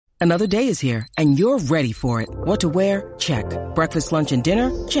Another day is here, and you're ready for it. What to wear? Check. Breakfast, lunch, and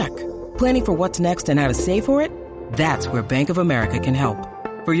dinner? Check. Planning for what's next and how to save for it? That's where Bank of America can help.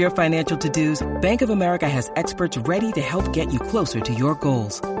 For your financial to-dos, Bank of America has experts ready to help get you closer to your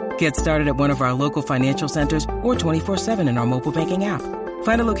goals. Get started at one of our local financial centers or 24/7 in our mobile banking app.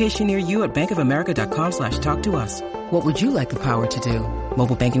 Find a location near you at bankofamerica.com/talktous. What would you like the power to do?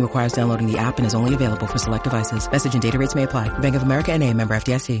 Mobile banking requires downloading the app and is only available for select devices. Message and data rates may apply. Bank of America NA, member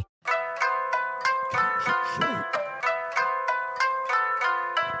FDIC.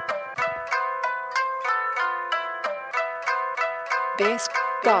 Base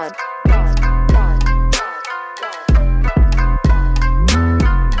God.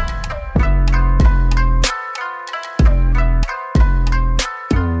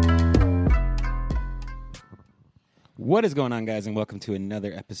 What is going on, guys, and welcome to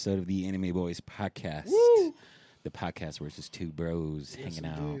another episode of the Anime Boys podcast. Woo! The podcast where it's just two bros hanging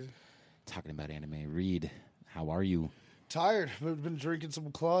out, talking about anime. Reed, how are you? Tired. I've been drinking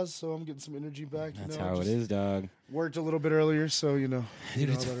some claws, so I'm getting some energy back. That's how it is, dog. Worked a little bit earlier, so Dude,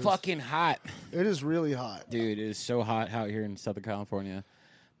 it's fucking hot. It is really hot. Dude, it is so hot out here in Southern California,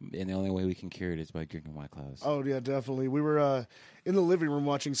 and the only way we can cure it is by drinking White Claws. Oh, yeah, definitely. We were in the living room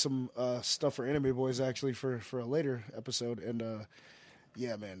watching some stuff for Anime Boys, actually, for a later episode, and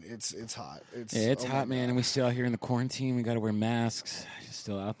yeah, man, it's hot. It's hot, man, and we still out here in the quarantine. We got to wear masks. It's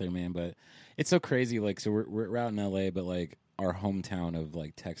still out there, man, but it's so crazy. Like, so we're out in LA, but like our hometown of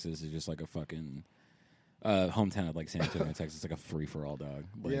like Texas is just like a fucking hometown of like San Antonio, Texas. It's like a free for all, dog.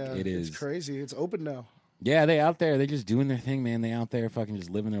 Like, yeah, it is. It's crazy. It's open now. Yeah, they out there. They just doing their thing, man. They out there fucking just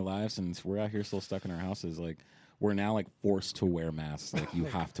living their lives, and we're out here still stuck in our houses. Like, we're now like forced to wear masks. Like, you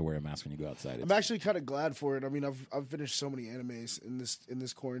have to wear a mask when you go outside. I'm actually kind of glad for it. I mean, I've finished so many animes in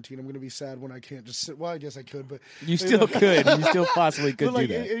this quarantine. I'm gonna be sad when I can't just sit. Well, I guess I could, but you still could. You still possibly could like,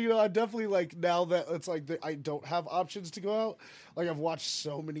 do that. You know, I definitely like now that it's like I don't have options to go out. Like, I've watched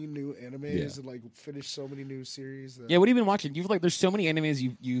so many new animes and like finished so many new series. Yeah, what have you been watching? You've like, there's so many animes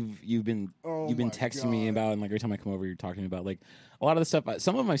you've been texting me about, and like every time I come over, you're talking to me about like a lot of the stuff.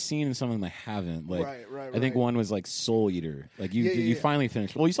 Some of them I've seen, and some of them I haven't. Like, right. I think one was like Soul Eater. Like you finally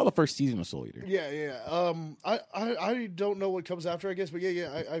finished. Well, you saw the first season of Soul Eater. Yeah. I don't know what comes after, I guess, but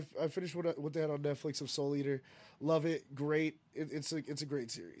I finished what they had on Netflix of Soul Eater. Love it. Great. It's a great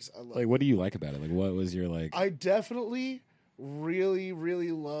series. I love it. What do you like about it? Like, what was your like? I definitely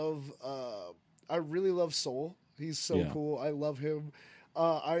really love. I really love Soul. He's so cool. I love him.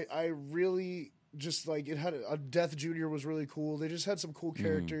 I really just like it. Had a Death Junior was really cool. They just had some cool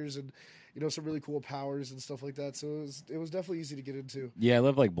characters and some really cool powers and stuff like that. So it was definitely easy to get into. Yeah, I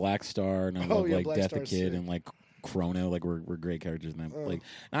love like Black Star and I love like Black Death Star's the Kid sick. and like Chrono. Like we're great characters in that. Like,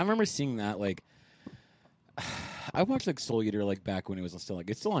 and I remember seeing that like. I watched like Soul Eater like back when it was still like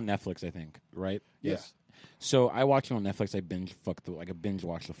it's still on Netflix, I think, right? Yes. So I watched it on Netflix. I binge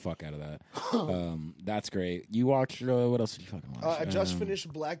watched the fuck out of that. That's great. You watched what else did you fucking watch? I just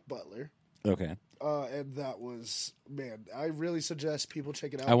finished Black Butler. Okay. And that was, man, I really suggest people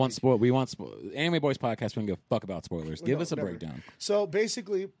check it out. We want Anime Boys podcast. We don't give a fuck about spoilers. Give us a breakdown. So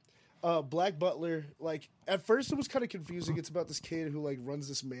basically, Black Butler, like at first it was kind of confusing. It's about this kid who like runs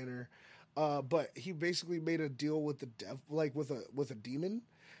this manor, but he basically made a deal with the like with a demon.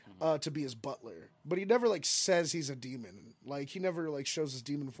 To be his butler, but he never like says he's a demon. Like he never like shows his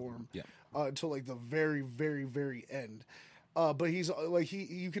demon form until like the very, very, very end. But he's like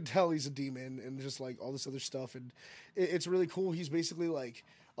you can tell he's a demon and just like all this other stuff, and it's really cool. He's basically like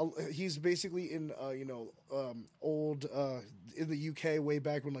in old in the UK way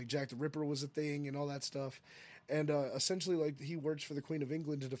back when like Jack the Ripper was a thing and all that stuff. And essentially, like he works for the Queen of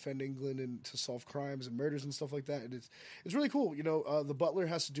England to defend England and to solve crimes and murders and stuff like that. And it's really cool. The butler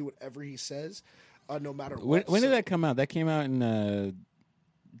has to do whatever he says, no matter what. When did that come out? That came out in.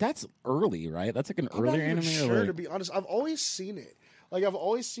 That's early, right? That's like an earlier anime. Sure, to be honest, I've always seen it. Like I've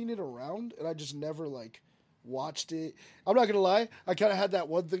always seen it around, and I just never like watched it. I'm not gonna lie. I kind of had that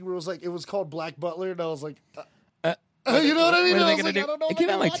one thing where it was called Black Butler, and I was like, you know what I mean? I don't know. It came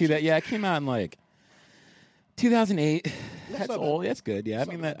out like it came out in like 2008. That's old. That's good. Yeah, I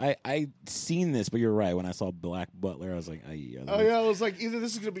mean that I seen this, but you're right. When I saw Black Butler, I was like, I was like, either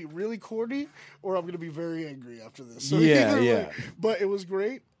this is gonna be really corny, or I'm gonna be very angry after this. So but it was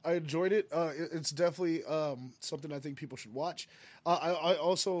great. I enjoyed it. It's definitely something I think people should watch. I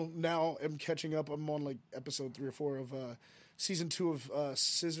also now am catching up. I'm on like episode 3 or 4 of season 2 of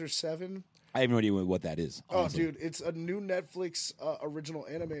Scissor 7. I have no idea what that is. Honestly. Oh, dude, it's a new Netflix original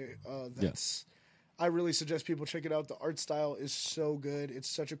anime that's. I really suggest people check it out. The art style is so good. It's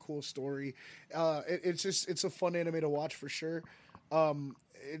such a cool story. It's a fun anime to watch for sure.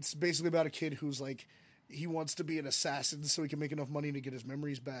 It's basically about a kid who's like, he wants to be an assassin so he can make enough money to get his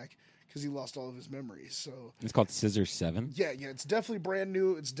memories back because he lost all of his memories. So It's called Scissor 7. yeah, it's definitely brand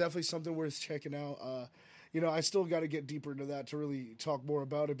new. It's definitely something worth checking out. I still got to get deeper into that to really talk more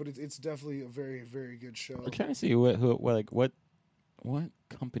about it, but it's definitely a very, very good show. I'm trying to see what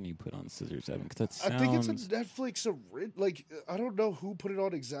company put on Scissor 7, because that sounds... I think it's a Netflix. I don't know who put it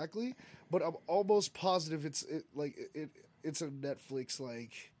on exactly, but I'm almost positive it's a Netflix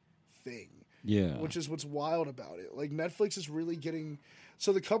thing. Yeah. Which is what's wild about it. Like, Netflix is really getting...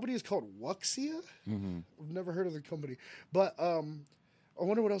 So the company is called Wuxia? Mm-hmm. I've never heard of the company. But I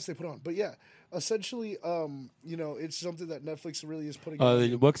wonder what else they put on. But yeah, essentially, it's something that Netflix really is putting on.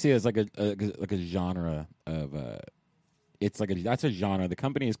 Wuxia is like a genre of... that's a genre. The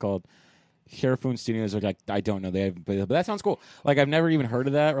company is called Sherafun Studios, which I don't know. But that sounds cool. Like, I've never even heard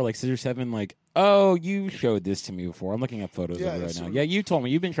of that. Or like Scissor 7, like, oh, you showed this to me before. I'm looking at photos of it right now. Yeah, you told me.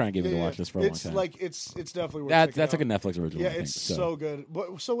 You've been trying to get me to watch this for a long time. It's definitely worth that's checking like a out. Netflix original. Yeah, I think, it's so good.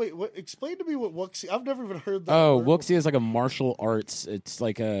 So wait, explain to me what Wuxia... I've never even heard that. Oh, word Wuxia is like a martial arts. It's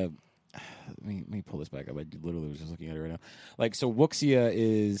like a... Let me pull this back up. I literally was just looking at it right now. Like, so Wuxia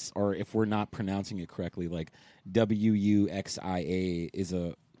is, or if we're not pronouncing it correctly, like Wuxia is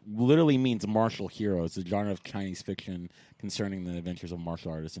literally means martial hero. It's a genre of Chinese fiction concerning the adventures of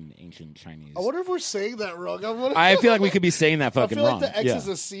martial artists in ancient Chinese. I wonder if we're saying that wrong. I feel like we could be saying that fucking I feel wrong. like the X yeah. is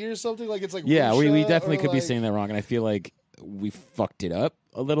a C or something. Like, it's like Yeah, we wuxia definitely or could be like... saying that wrong, and I feel like we fucked it up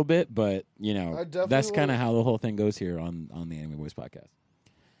a little bit, but that's kind of how the whole thing goes here on the Anime Boys podcast.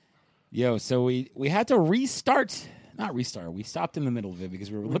 Yo, so we had to restart. Not restart. We stopped in the middle of it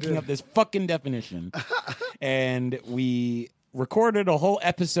because we were looking up this fucking definition, and we recorded a whole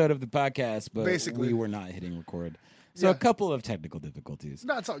episode of the podcast, but basically we were not hitting record. So a couple of technical difficulties.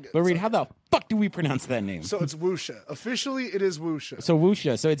 No, it's all good. But Reed, how the fuck do we pronounce that name? So it's wuxia. Officially, it is wuxia. So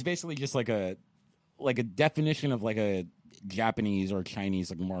wuxia. So it's basically just like a definition of like a Japanese or Chinese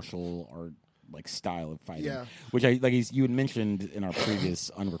like martial art like style of fighting. Yeah. Which you had mentioned in our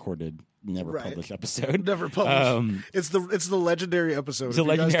previous unrecorded, never published episode. Never published. It's the legendary episode. If you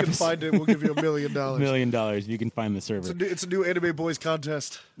guys can find it, we'll give you $1 million. $1 million if you can find the server. It's a new Anime Boys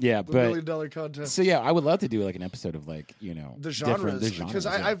contest. Yeah, the but $1 million contest. So yeah, I would love to do like an episode of like the genres because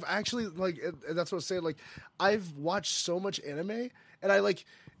I've actually that's what I'm saying. Like, I've watched so much anime, and I like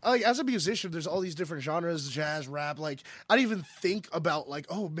as a musician, there's all these different genres, jazz, rap. Like, I didn't even think about like,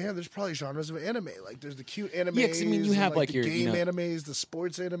 oh man, there's probably genres of anime. Like, there's the cute animes. Yeah, 'cause, I mean, you have like the your game animes, the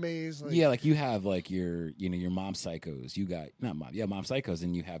sports animes. Like, yeah, like you have like your Mob Psychos. You got Mob Psychos,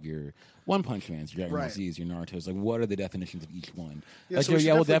 and you have your One Punch Mans, your Dragon Ball Z's, your Naruto's. Like, what are the definitions of each one? Yeah,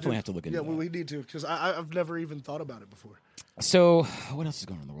 we'll definitely have to look into that. Yeah, we need to because I've never even thought about it before. So, what else is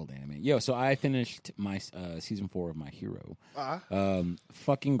going on in the world of anime? Yo, so I finished my season 4 of My Hero.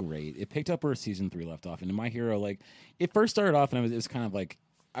 Fucking great. It picked up where season 3 left off, and in My Hero, like, it first started off, and it was kind of like,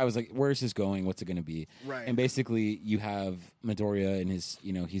 I was like, where's this going? What's it going to be? Right. And basically, you have Midoriya and his,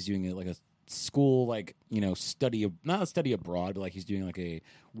 he's doing it like a school, like, study, not a study abroad, but like he's doing like a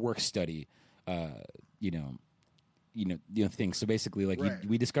work study, thing. So basically, like,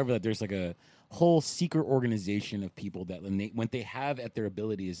 we discover that there's like a whole secret organization of people that when they have at their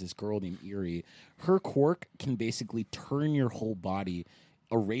ability is this girl named Eri. Her quirk can basically turn your whole body,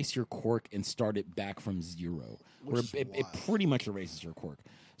 erase your quirk, and start it back from zero. Where it pretty much erases your quirk.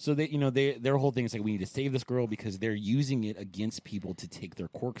 So their whole thing is like, we need to save this girl because they're using it against people to take their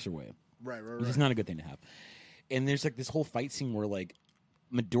quirks away. Right. Which is not a good thing to have. And there's like this whole fight scene where like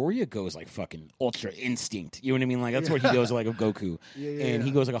Midoriya goes like fucking ultra instinct. You know what I mean? Like, that's what he goes like of Goku. And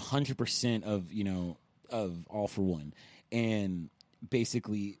he goes like 100% of All For One. And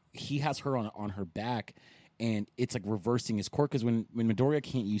basically he has her on her back, and it's like reversing his quirk, because when Midoriya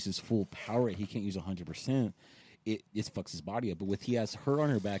can't use his full power, he can't use 100%. It fucks his body up. But with he has her on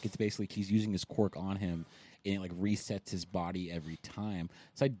her back, it's basically he's using his quirk on him, and it like resets his body every time.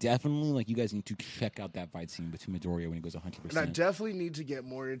 So I definitely, like, you guys need to check out that fight scene between Midoriya when he goes 100%. And I definitely need to get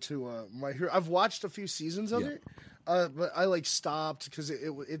more into My Hero. I've watched a few seasons of it, but I like stopped because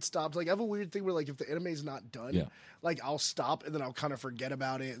it stopped. Like, I have a weird thing where like if the anime's not done, like I'll stop and then I'll kind of forget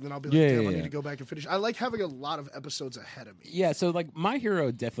about it, and then I'll be like, damn, I need to go back and finish. I like having a lot of episodes ahead of me. Yeah, so like My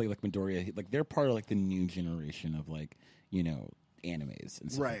Hero, definitely like Midoriya, like they're part of like the new generation of like animes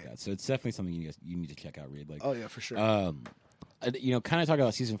and stuff like that. So it's definitely something you need to check out, Reed. Like, oh yeah, for sure. Kind of talking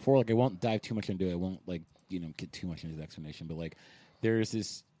about season 4. Like, I won't dive too much into it. I won't like get too much into the explanation. But like, there's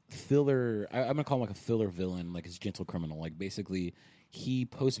this filler. I'm gonna call him like a filler villain, like his gentle criminal. Like, basically, he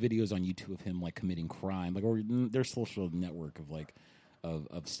posts videos on YouTube of him like committing crime, like, or their social network of like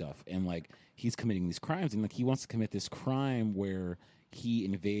of stuff, and like he's committing these crimes, and like he wants to commit this crime where he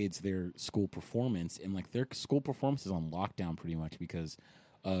invades their school performance, and like their school performance is on lockdown pretty much because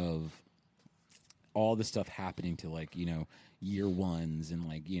of all this stuff happening to like year ones, and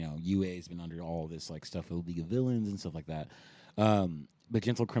like UA's been under all this like stuff with League of Villains and stuff like that. But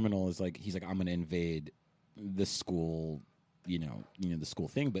Gentle Criminal is like he's like, I'm gonna invade the school, the school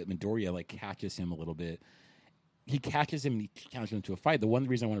thing. But Midoriya like catches him a little bit. He catches him and he challenges him to a fight. The one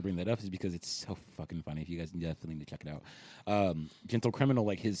reason I want to bring that up is because it's so fucking funny. If you guys definitely need to check it out. Gentle Criminal,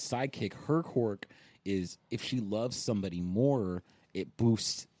 like his sidekick, her quirk is if she loves somebody more, it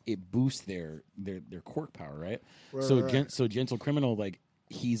boosts their quirk power, right? So Gentle Criminal, like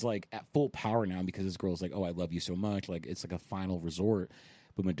he's like at full power now because this girl's like, oh, I love you so much, like it's like a final resort.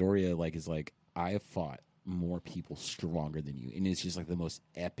 But Midoriya like is like, I have fought more people stronger than you, and it's just like the most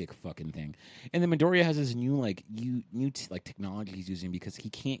epic fucking thing. And then Midoriya has this new technology he's using because he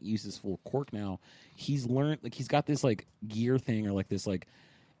can't use his full quirk now. He's learned, like he's got this like gear thing or like this like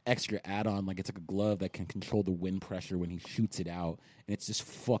extra add-on, like it's like a glove that can control the wind pressure when he shoots it out, and it's just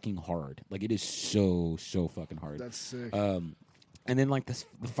fucking hard. Like it is so fucking hard. That's sick. And then like the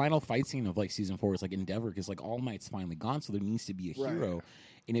final fight scene of like season 4 is like Endeavor, because like All Might's finally gone, so there needs to be a hero.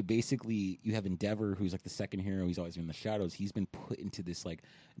 And it basically, you have Endeavor, who's like the second hero. He's always been in the shadows. He's been put into this like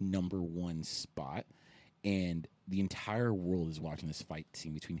 #1 spot, and the entire world is watching this fight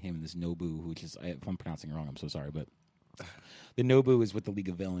scene between him and this Nobu, which is, if I'm pronouncing it wrong, I'm so sorry, but the Nobu is with the League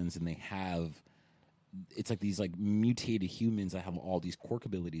of Villains, and they have, it's like these like mutated humans that have all these quirk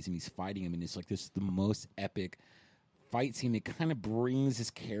abilities, and he's fighting him, and it's like this the most epic fight scene. It kind of brings his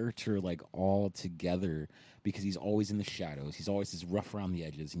character like all together because he's always in the shadows. He's always this rough around the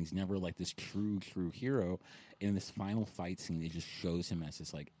edges, and he's never like this true hero. And in this final fight scene, it just shows him as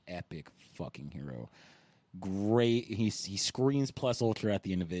this like epic fucking hero. Great. He screams plus ultra at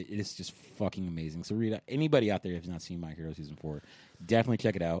the end of it. It is just fucking amazing. So Rita, anybody out there who has not seen My Hero season 4, definitely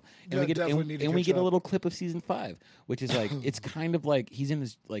check it out. And we get a little clip of season 5, which is like it's kind of like he's in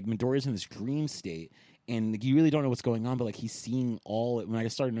this like Midoriya's in this dream state, and like, you really don't know what's going on, but like he's seeing all. When I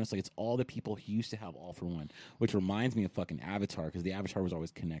started to notice, like it's all the people he used to have all for one, which reminds me of fucking Avatar, because the Avatar was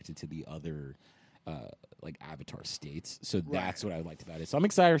always connected to the other like Avatar states. So that's what I liked about it. So I'm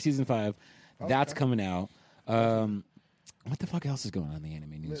excited for season 5. Okay. That's coming out. What the fuck else is going on in the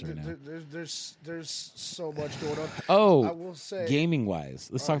anime news right now? There's so much going on. Oh, I will say, gaming wise.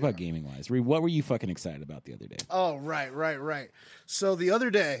 Let's talk about gaming wise. What were you fucking excited about the other day? Oh, right. So the other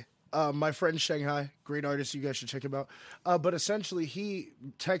day, my friend Shanghai, great artist, you guys should check him out. But essentially, he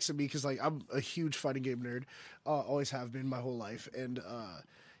texted me because like I'm a huge fighting game nerd, always have been my whole life, and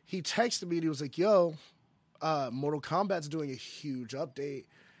he texted me and he was like, "Yo, Mortal Kombat's doing a huge update,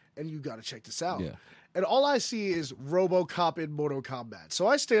 and you got to check this out." Yeah. And all I see is RoboCop in Mortal Kombat. So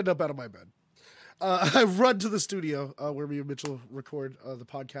I stand up out of my bed. I run to the studio where me and Mitchell record the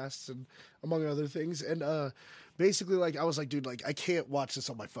podcasts and among other things. And basically, like, I was like, dude, like, I can't watch this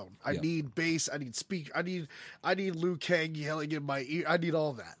on my phone. I need bass. I need speak. I need Liu Kang yelling in my ear. I need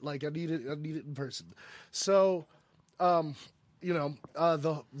all that. Like, I need it in person. So, you know,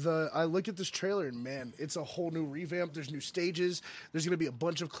 I look at this trailer and man, it's a whole new revamp. There's new stages. There's going to be a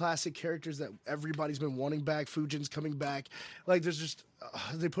bunch of classic characters that everybody's been wanting back. Fujin's coming back. Like, there's just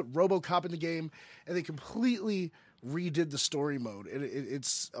they put RoboCop in the game, and they completely redid the story mode, and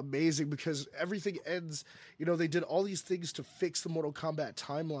it's amazing because everything ends. You know, they did all these things to fix the Mortal Kombat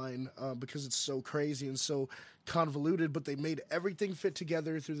timeline because it's so crazy and so convoluted, but they made everything fit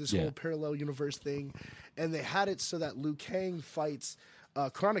together through this whole parallel universe thing, and they had it so that Liu Kang fights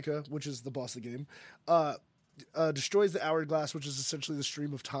Kronika, which is the boss of the game, destroys the hourglass, which is essentially the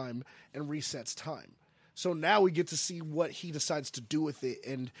stream of time, and resets time. So now we get to see what he decides to do with it,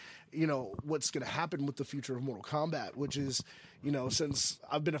 and you know what's going to happen with the future of Mortal Kombat, which is, you know, since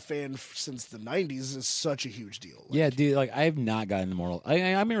I've been a fan since the '90s, is such a huge deal. Like, yeah, dude. Like, I have not gotten the Mortal.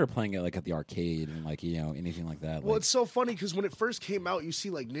 I remember playing it like at the arcade and like, you know, anything like that. Well, like, it's so funny because when it first came out, you see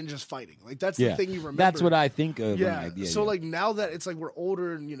like ninjas fighting. Like that's the thing you remember. That's what I think of. Yeah. So like now that it's like we're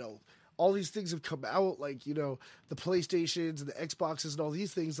older and you know all these things have come out, like, you know, the PlayStations and the Xboxes and all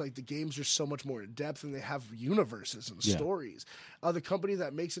these things, like the games are so much more in depth and they have universes and stories. The company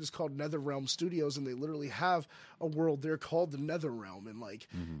that makes it is called NetherRealm Studios, and they literally have a world there called the NetherRealm, and like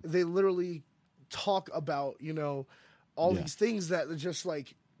they literally talk about, you know, all these things that are just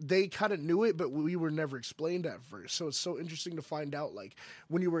like they kind of knew it, but we were never explained at first. So it's so interesting to find out, like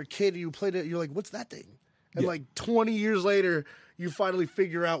when you were a kid and you played it, you're like, what's that thing? And like 20 years later, you finally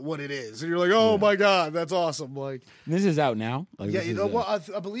figure out what it is, and you're like, oh my god, that's awesome. Like, This is out now. Like, yeah, this you is know what?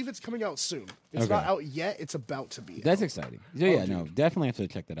 I believe it's coming out soon. It's Okay. not out yet. It's about to be. That's out. exciting. So yeah, no, definitely have to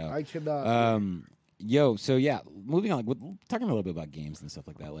check that out. I cannot. Yo, so yeah, moving on, talking a little bit about games and stuff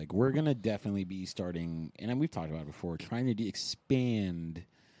like that. Like, we're gonna definitely be starting, and we've talked about it before, trying to expand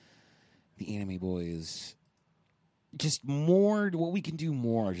the Anime Boys. Just more, what we can do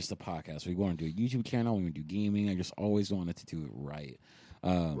more, just a podcast. We want to do a YouTube channel. We want to do gaming. I just always wanted to do it right.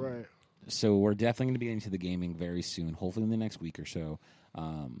 Right. So we're definitely going to be into the gaming very soon. Hopefully in the next week or so.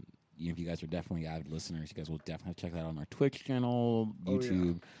 If you guys are definitely avid listeners, you guys will definitely check that out on our Twitch channel,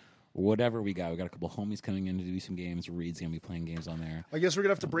 YouTube. Whatever we got a couple of homies coming in to do some games. Reed's gonna be playing games on there. I guess we're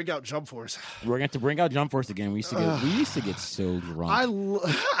gonna have to bring out Jump Force. We're gonna have to bring out Jump Force again. We used to get so drunk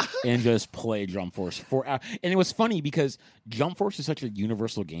and just play Jump Force for hours. And it was funny because Jump Force is such a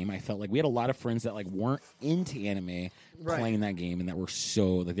universal game. I felt like we had a lot of friends that like weren't into anime playing that game, and that were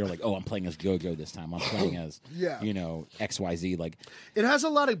so like they were like, oh, I'm playing as JoJo this time. I'm playing as XYZ. Like, it has a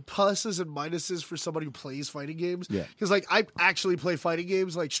lot of pluses and minuses for somebody who plays fighting games. Yeah. Because like I actually play fighting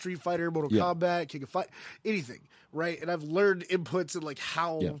games like Street Fighter, Mortal Kombat, King of Fight, anything, right? And I've learned inputs and like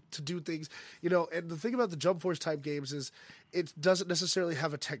how to do things, And the thing about the Jump Force type games is it doesn't necessarily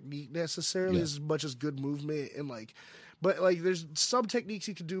have a technique necessarily as much as good movement and like. But like, there's some techniques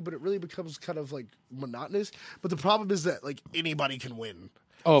you can do, but it really becomes kind of like monotonous. But the problem is that like anybody can win.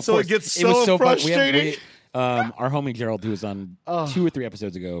 oh, of So course. it gets was so fun. frustrating. Our homie Gerald, who was on 2 or 3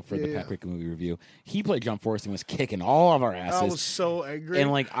 episodes ago for the yeah. Pat Quick movie review, he played Jump Force and was kicking all of our asses. I was so angry.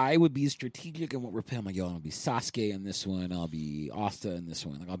 And like, I would be strategic in what we're playing. I'm like, yo, I'll be Sasuke in this one. I'll be Asta in this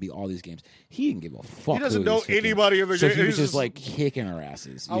one. Like, I'll be all these games. He didn't give a fuck. He doesn't who know was kicking. anybody in the so game. he was He's just like kicking our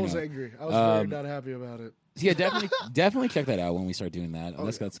asses. I was angry. I was very not happy about it. So yeah, definitely check that out when we start doing that.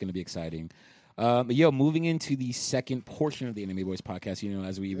 That's going to be exciting. Moving into the second portion of the Anime Boys podcast,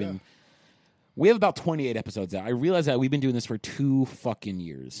 as we have about 28 episodes out. I realize that we've been doing this for 2 fucking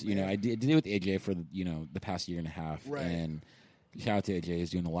years. I did it with AJ for the past year and a half. Right. And shout out to AJ, he's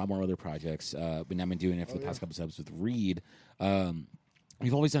doing a lot more other projects. But I've been doing it for the past couple episodes with Reed.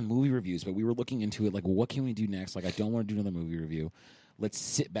 We've always done movie reviews, but we were looking into it like, what can we do next? Like, I don't want to do another movie review. Let's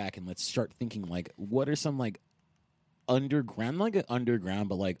sit back and let's start thinking like, what are some like underground,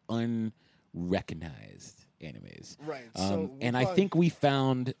 but like unrecognized animes? Right. And I think we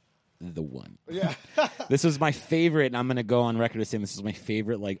found the one. Yeah. This was my favorite, and I'm going to go on record as saying this is my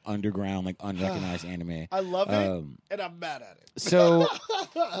favorite like underground, like unrecognized anime. I love it, and I'm mad at it. So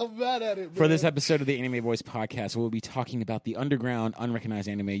I'm mad at it, man. for this episode of the Anime Voice podcast, we'll be talking about the underground, unrecognized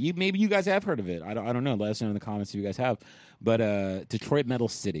anime. Maybe you guys have heard of it. I don't know. Let us know in the comments if you guys have. But Detroit Metal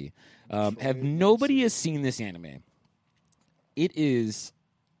City. Nobody has seen this anime. It's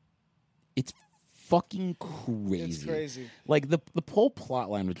fucking crazy. It's crazy. Like the whole plot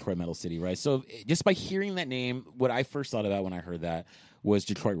line of Detroit Metal City, right? So just by hearing that name, what I first thought about when I heard that was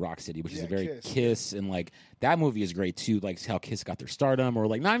Detroit Rock City, which is a very Kiss, and like that movie is great too. Like how Kiss got their stardom, or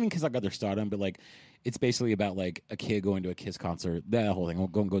like not even Kiss got their stardom, but like it's basically about like a kid going to a Kiss concert. That whole thing. I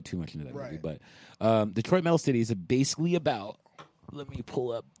won't go too much into that movie, but Detroit Metal City is basically about. Let me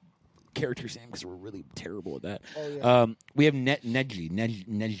pull up character's name because we're really terrible at that. Oh, yeah. We have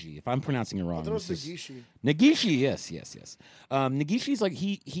Neji. If I'm pronouncing it wrong, I thought it was Negishi. Negishi, yes. Negishi's like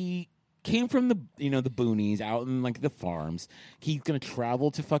he came from the the boonies out in like the farms. He's gonna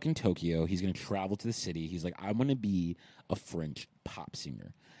travel to fucking Tokyo. He's gonna travel to the city. He's like, I want to be a French pop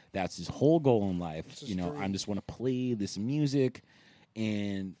singer. That's his whole goal in life. I just want to play this music,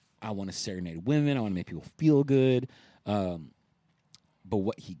 and I want to serenade women. I want to make people feel good. But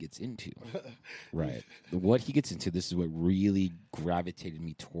what he gets into, right? What he gets into, this is what really gravitated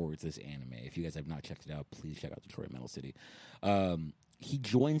me towards this anime. If you guys have not checked it out, please check out Detroit Metal City. He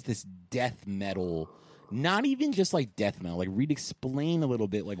joins this death metal, not even just like death metal. Like, Reed, explain a little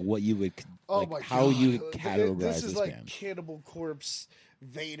bit, like what you would, how you would categorize this is like band. Cannibal Corpse,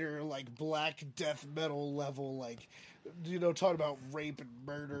 Vader, like black death metal level, like. Talking about rape and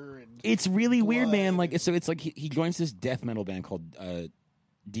murder and it's really weird, man. Like, blood. so it's like he joins this death metal band called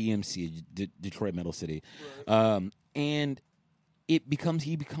DMC, Detroit Metal City, and he becomes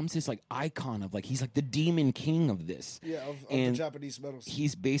this like icon of like he's like the demon king of this. Yeah, of the Japanese metal scene.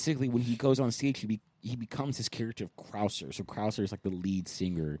 He's basically, when he goes on stage, he becomes this character of Krauser. So Krauser is like the lead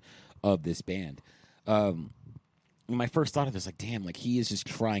singer of this band. My first thought of this, like, damn, like he is just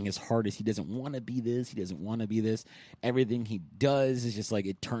trying his hardest. He doesn't want to be this. He doesn't want to be this. Everything he does is just like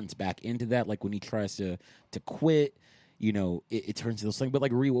it turns back into that. Like when he tries to quit, it turns into this thing. But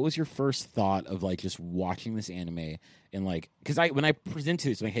like, Ree, what was your first thought of like just watching this anime and like, because when I presented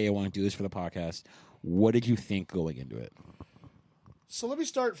this, like, hey, I want to do this for the podcast. What did you think going into it? So let me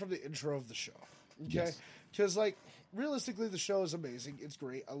start from the intro of the show, okay? Yes. Because, like, realistically, the show is amazing. It's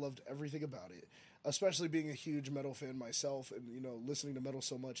great. I loved everything about it, especially being a huge metal fan myself, and listening to metal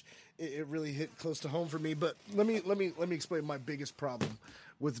so much, it really hit close to home for me. But let me explain my biggest problem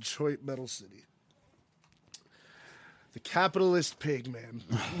with Detroit Metal City. The capitalist pig, man.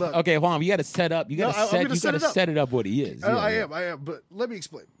 Look, Okay, hold on. You got to set up. You got No, I'm to gonna set it up. set it up what he is. I Yeah. am. But let me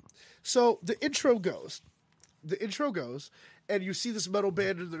explain. So the intro goes, and you see this metal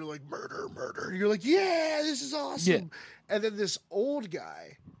band, and they're like, murder, murder. And you're like, yeah, this is awesome. Yeah. And then this old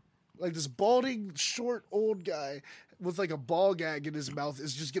guy, like this balding, short, old guy with like a ball gag in his mouth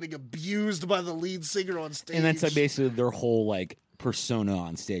is just getting abused by the lead singer on stage. And that's like basically their whole like persona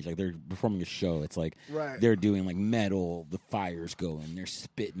on stage. Like they're performing a show. It's like Right. they're doing like metal, the fire's going, they're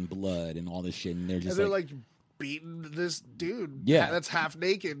spitting blood and all this shit, and they're just and they're like beating this dude Yeah. that's half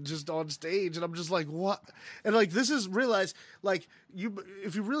naked just on stage, and I'm just like, what? And like, this is, realize, like,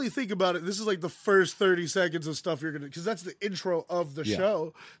 if you really think about it, this is like the first 30 seconds of stuff you're gonna, because that's the intro of the Yeah.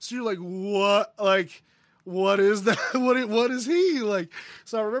 show. So you're like, what? Like, what is that? What is he like?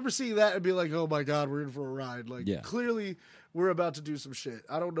 So I remember seeing that and being like, oh my god, we're in for a ride. Like, Yeah. clearly we're about to do some shit.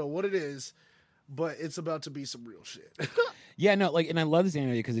 I don't know what it is, but it's about to be some real shit. Yeah, no, like, and I love this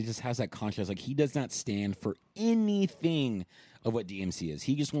anime because it just has that contrast. Like, he does not stand for anything of what DMC is.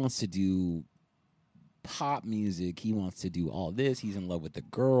 He just wants to do pop music. He wants to do all this. He's in love with the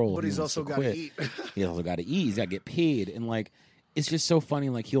girl. But He he's wants also to got to quit. eat. He's also got to eat. He's got to get paid, and like, it's just so funny.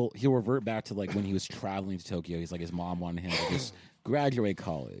 Like, he'll revert back to like when he was traveling to Tokyo. He's like, his mom wanted him to just graduate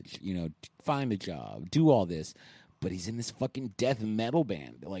college, find a job, do all this, but he's in this fucking death metal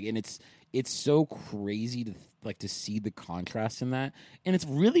band. Like, and it's so crazy to see the contrast in that, and it's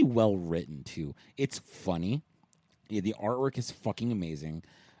really well written too. It's funny. Yeah, the artwork is fucking amazing.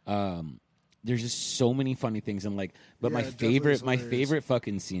 There's just so many funny things, and like, but Yeah, my it definitely is favorite hilarious.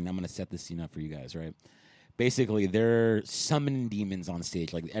 fucking scene. I'm gonna set this scene up for you guys, right? Basically, they're summoning demons on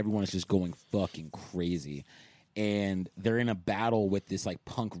stage. Like, everyone is just going fucking crazy. And they're in a battle with this, like,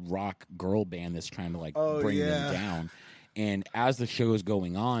 punk rock girl band that's trying to, like, bring yeah. them down. And as the show is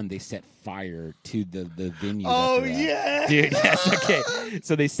going on, they set fire to the venue. Oh, that they're at. yeah. Dude, yes, okay.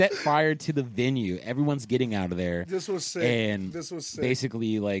 So they set fire to the venue. Everyone's getting out of there. This was sick. And This was sick.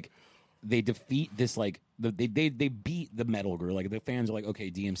 basically, like, they defeat this, like, they beat the metal girl. Like, the fans are like, okay,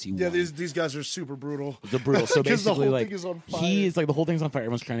 DMC Yeah, won. these guys are super brutal. The brutal. So 'Cause the basically, whole like, thing is on fire. he is like the whole thing's on fire.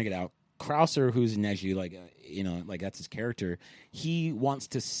 Everyone's trying to get out. Krauser, who's Neji, like like that's his character. He wants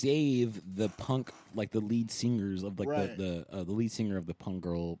to save the punk, like the lead singers of like Right. the lead singer of the punk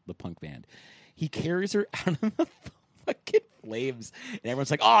band. He carries her out of the fucking flames, and everyone's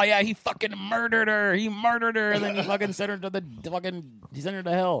like, "Oh yeah, he fucking murdered her. He murdered her, and then he fucking sent her to he sent her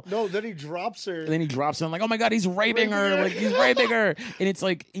to hell." No, then he drops her. And then he drops her. I'm like, oh my god, he's raping her! Like, he's raping her, and it's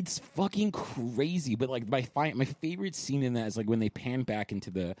like, it's fucking crazy. But like, my favorite scene in that is like when they pan back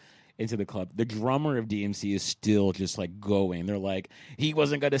into the club. The drummer of DMC is still just like going. They're like, he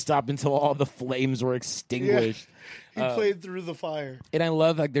wasn't going to stop until all the flames were extinguished. He played through the fire. And I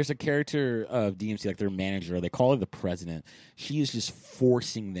love, like, there's a character of DMC, like their manager. They call her the president. She is just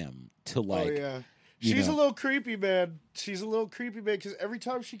forcing them to like. Oh yeah, you she's know. a little creepy, man. She's a little creepy, man. Because every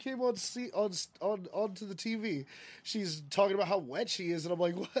time she came onto the TV, she's talking about how wet she is, and I'm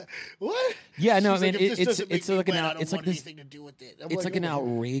like, what? What? Yeah, no, She's I mean, like, if this it's doesn't make me like an wet, I out. don't It's like want this. anything to do with it. I'm It's like an oh.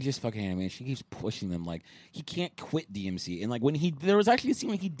 outrageous fucking anime. She keeps pushing them. Like, he can't quit DMC. And like, when there was actually a scene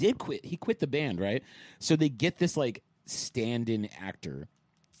when he did quit. He quit the band, right? So they get this like stand-in actor,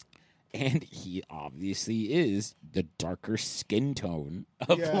 and he obviously is the darker skin tone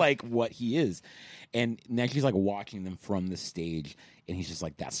of Yeah. like what he is. And now she's like watching them from the stage, and he's just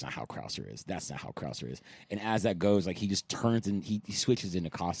like, "That's not how Krauser is. That's not how Krauser is." And as that goes, like, he just turns and he switches into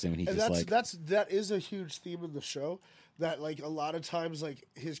costume, and he's And just that is a huge theme of the show. That like a lot of times, like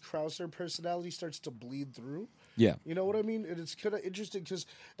his Krauser personality starts to bleed through. yeah. You know what I mean? And it's kind of interesting because,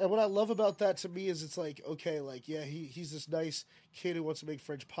 and what I love about that to me is it's like, okay, like, yeah, he's this nice kid who wants to make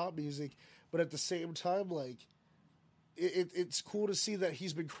French pop music, but at the same time, like, it's cool to see that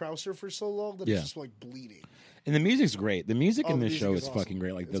he's been Krauser for so long that Yeah. he's just like bleeding. And the music's great. The music in the this music show is is awesome. fucking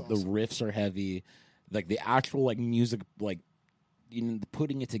great. Like It's the awesome. riffs are heavy. Like the actual like music, like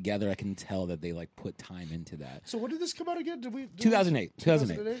putting it together, I can tell that they like put time into that. So when did this come out again? Did we? 2008.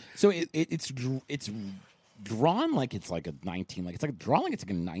 2008? So it's drawn like it's like a 19, like it's like drawn like it's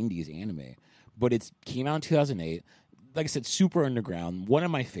like a 90s anime, but it's came out in 2008. Like I said, super underground. One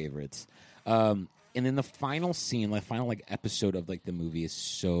of my favorites. And then the final scene, like final like episode of like the movie is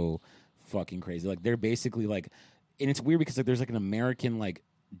so fucking crazy. Like they're basically like, and it's weird because like there's like an American like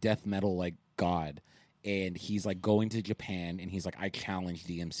death metal like god, and he's like going to Japan, and he's like, I challenge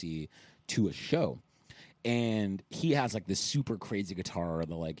DMC to a show. And he has like this super crazy guitar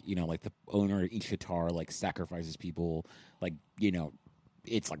that, like, you know, like the owner of each guitar like sacrifices people, like, you know,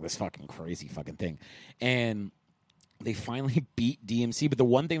 it's like this fucking crazy fucking thing. And they finally beat DMC. But the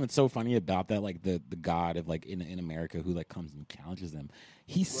one thing that's so funny about that, like the god of like in America who like comes and challenges them,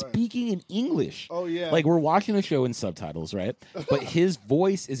 he's speaking in English. Oh yeah, like we're watching the show in subtitles, right? But his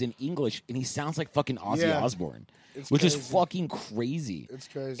voice is in English, and he sounds like fucking Ozzy Osbourne, which is fucking crazy. It's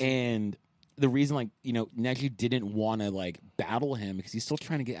crazy. And the reason, like, you know, Neji didn't want to like battle him because he's still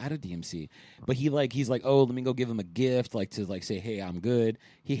trying to get out of DMC, but he's like, oh, let me go give him a gift, like to like say, hey, I'm good.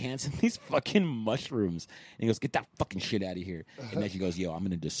 He hands him these fucking mushrooms, and he goes, get that fucking shit out of here. And Neji goes, yo, I'm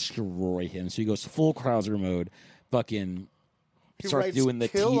gonna destroy him. So he goes full Krauser mode, fucking. He starts writes doing the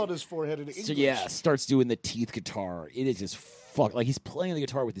kill teeth on his forehead in English. So yeah, starts doing the teeth guitar. It is just like he's playing the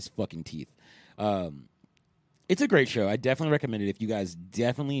guitar with his fucking teeth. It's a great show. I definitely recommend it if you guys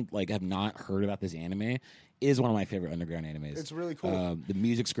definitely like have not heard about this anime. It is one of my favorite underground animes. It's really cool. The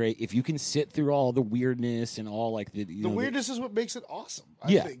music's great. If you can sit through all the weirdness and all like the weirdness is what makes it awesome. I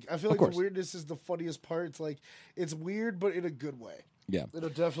feel like the weirdness is the funniest part. It's like it's weird, but in a good way. Yeah, in a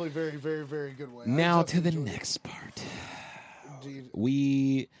definitely very, very, very good way. Now to the next part.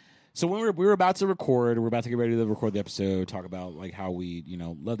 Indeed. So when we were about to record, we're about to get ready to record the episode, talk about like how we, you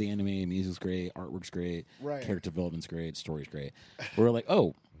know, love the anime, music's great, artwork's great, character development's great, story's great. We're like,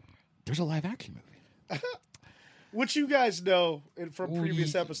 oh, there's a live action movie. Which you guys know from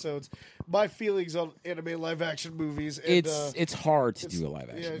previous episodes, my feelings on anime live action movies. And, it's hard to do a live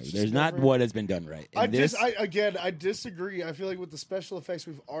action movie. There's not what has been done right. I disagree. I feel like with the special effects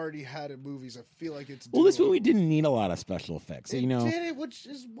we've already had in movies, I feel like it's this movie didn't need a lot of special effects. You know, which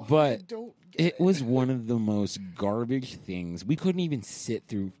is why but I don't get it was one of the most garbage things. We couldn't even sit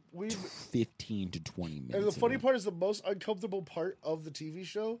through 15 to 20 minutes. And the funny part is the most uncomfortable part of the TV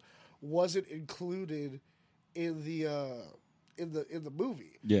show wasn't included in the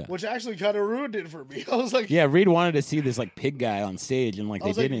movie, which actually kind of ruined it for me. I was like, Reed wanted to see this like pig guy on stage, and like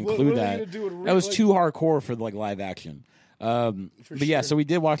they didn't include that. That was too hardcore for like live action. Yeah, so we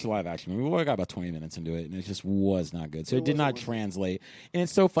did watch the live action movie. We got about 20 minutes into it, and it just was not good. So it did not translate. And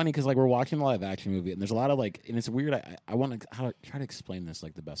it's so funny because like we're watching the live action movie, and there's a lot of like, and it's weird. I want to try to explain this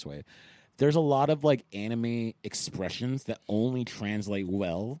like the best way. There's a lot of like anime expressions that only translate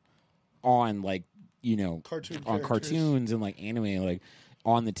well on like, you know, cartoons and like anime, like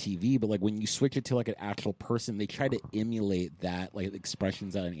on the TV, but like when you switch it to like an actual person, they try to emulate that like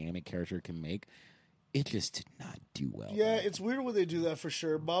expressions that an anime character can make. It just did not do well. Yeah, it's weird when they do that for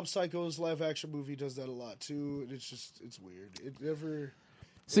sure. Mob Psycho's live action movie does that a lot too. And it's weird. It never.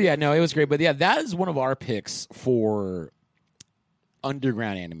 So yeah, no, it was great, but yeah, that is one of our picks for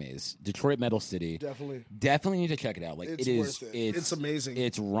underground animes. Detroit Metal City. Definitely need to check it out. Like it's worth it. It's amazing.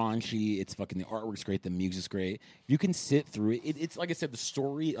 It's raunchy. It's fucking, the artwork's great. The music's great. You can sit through it. It's like I said,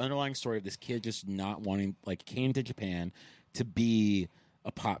 the underlying story of this kid just not wanting, like, came to Japan to be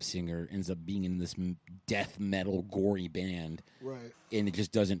a pop singer, ends up being in this death metal gory band, right? And it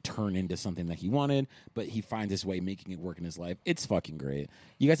just doesn't turn into something that he wanted, but he finds his way making it work in his life. It's fucking great.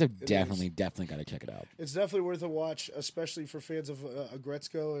 You guys have definitely got to check it out. It's definitely worth a watch, especially for fans of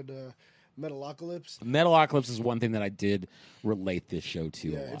Agretzko and Metalocalypse. Metalocalypse is one thing that I did relate this show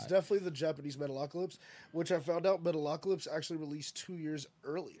to a lot. It's definitely the Japanese Metalocalypse, which I found out Metalocalypse actually released 2 years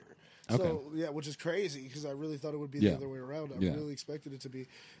earlier. So, which is crazy because I really thought it would be the other way around. I really expected it to be.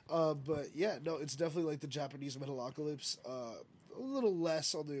 But, yeah, no, it's definitely like the Japanese Metalocalypse. A little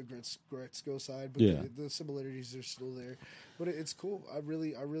less on the Agretzko side, but the similarities are still there. But it's cool. I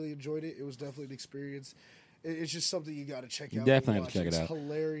really enjoyed it. It was definitely an experience. It's just something you got to check out. Definitely have to check it out. It's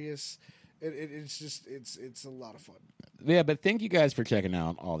hilarious. It's a lot of fun. Yeah, but thank you guys for checking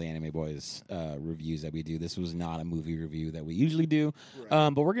out all the Anime Boys reviews that we do. This was not a movie review that we usually do,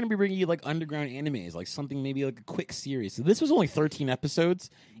 but we're going to be bringing you like underground animes, like something maybe like a quick series. So this was only 13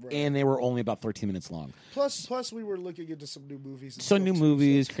 episodes, and they were only about 13 minutes long. Plus we were looking into some new movies. Some new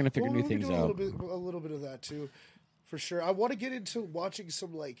movies, trying to figure new things out. A little bit of that too, for sure. I want to get into watching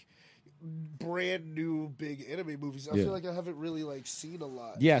some like brand new big anime movies. I feel like I haven't really like seen a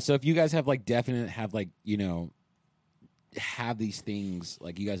lot. Yeah, so if you guys have like you know, have these things,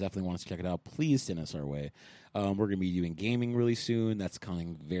 like you guys definitely want us to check it out, please send us our way. We're going to be doing gaming really soon. That's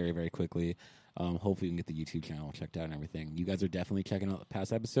coming very, very quickly. Hopefully we can get the YouTube channel checked out and everything. You guys are definitely checking out the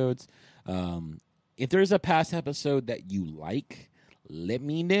past episodes. If there's a past episode that you like, let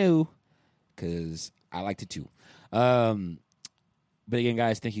me know, because I liked it too. But again,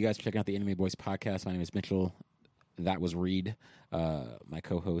 guys, thank you guys for checking out the Anime Boys podcast. My name is Mitchell. That was Reed, my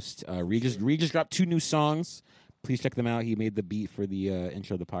co-host. Reed just dropped 2 new songs. Please check them out. He made the beat for the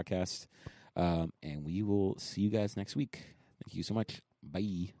intro of the podcast. And we will see you guys next week. Thank you so much.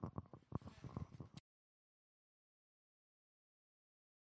 Bye.